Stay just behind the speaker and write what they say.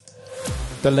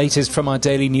The latest from our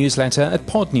daily newsletter at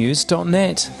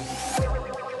podnews.net.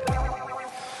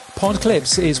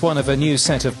 Podclips is one of a new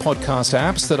set of podcast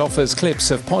apps that offers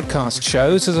clips of podcast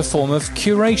shows as a form of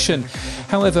curation.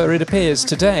 However, it appears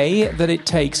today that it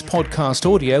takes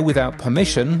podcast audio without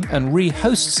permission and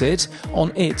rehosts it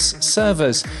on its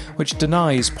servers, which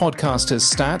denies podcasters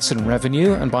stats and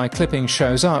revenue, and by clipping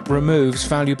shows up, removes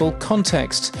valuable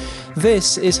context.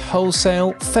 This is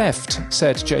wholesale theft,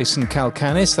 said Jason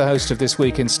Calacanis, the host of This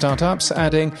Week in Startups,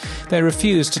 adding, "They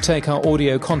refused to take our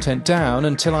audio content down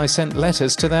until I sent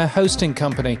letters to their hosting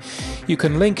company. You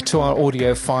can link to our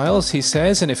audio files," he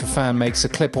says, "and if a fan makes a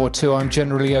clip or two, I'm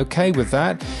generally okay with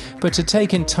that. But to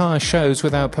take entire shows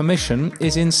without permission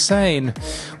is insane."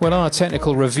 Well, our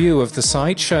technical review of the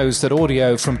site shows that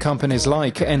audio from companies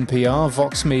like NPR,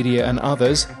 Vox Media and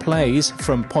others plays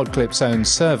from Podclip's own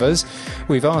servers.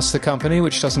 We've asked the company,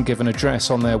 which doesn't give an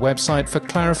address on their website, for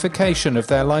clarification of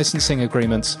their licensing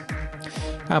agreements.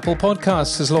 Apple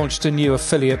Podcasts has launched a new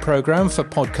affiliate program for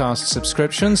podcast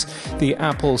subscriptions. The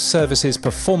Apple Services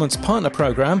Performance Partner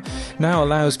Program now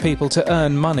allows people to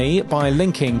earn money by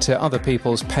linking to other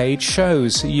people's paid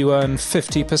shows. You earn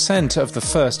 50% of the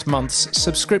first month's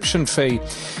subscription fee.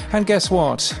 And guess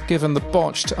what? Given the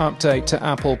botched update to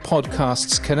Apple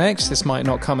Podcasts Connect, this might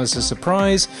not come as a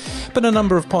surprise, but a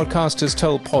number of podcasters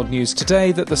told Pod News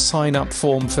today that the sign-up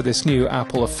form for this new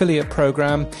Apple affiliate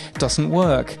program doesn't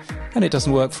work. And it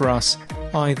doesn't work for us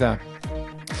either.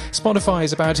 Spotify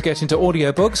is about to get into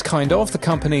audiobooks, kind of. The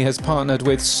company has partnered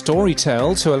with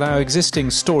Storytel to allow existing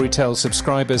Storytel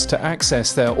subscribers to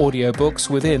access their audiobooks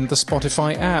within the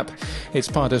Spotify app. It's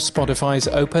part of Spotify's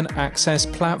open access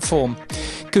platform.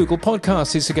 Google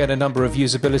Podcasts is to get a number of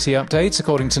usability updates,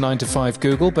 according to 9 to 5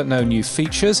 Google, but no new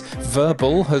features.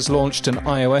 Verbal has launched an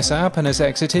iOS app and has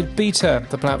exited beta.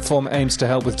 The platform aims to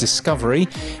help with discovery.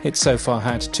 It's so far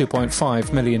had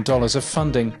 $2.5 million of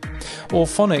funding.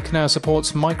 Auphonic now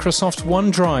supports Microsoft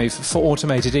OneDrive for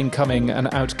automated incoming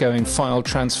and outgoing file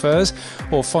transfers.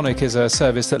 Auphonic is a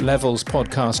service that levels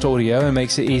podcast audio and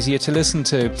makes it easier to listen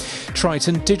to.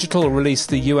 Triton Digital released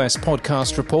the US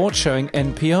podcast report showing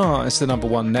NPR as the number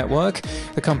one network.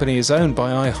 The company is owned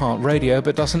by iHeartRadio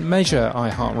but doesn't measure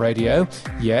iHeartRadio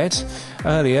yet.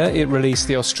 Earlier, it released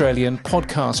the Australian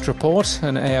podcast report,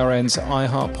 and ARN's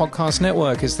iHeart Podcast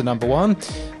Network is the number one.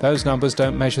 Those numbers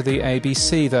don't measure the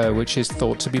ABC, though, which is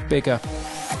thought to be bigger.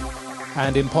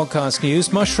 And in podcast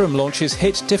news, Mushroom launches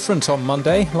Hit Different on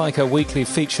Monday, like a weekly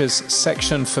features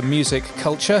section for music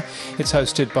culture. It's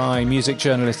hosted by music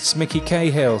journalists Mickey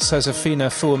Cahill, Sosafina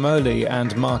Fuamoli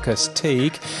and Marcus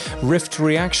Teague. Rift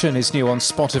Reaction is new on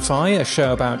Spotify, a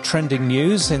show about trending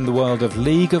news in the world of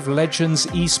League of Legends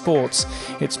esports.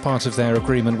 It's part of their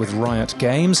agreement with Riot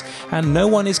Games. And No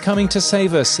One Is Coming to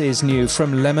Save Us is new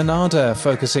from Lemonada,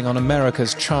 focusing on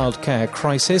America's childcare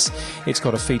crisis. It's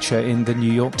got a feature in the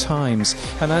New York Times.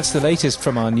 And that's the latest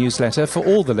from our newsletter. For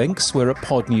all the links, we're at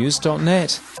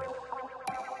podnews.net.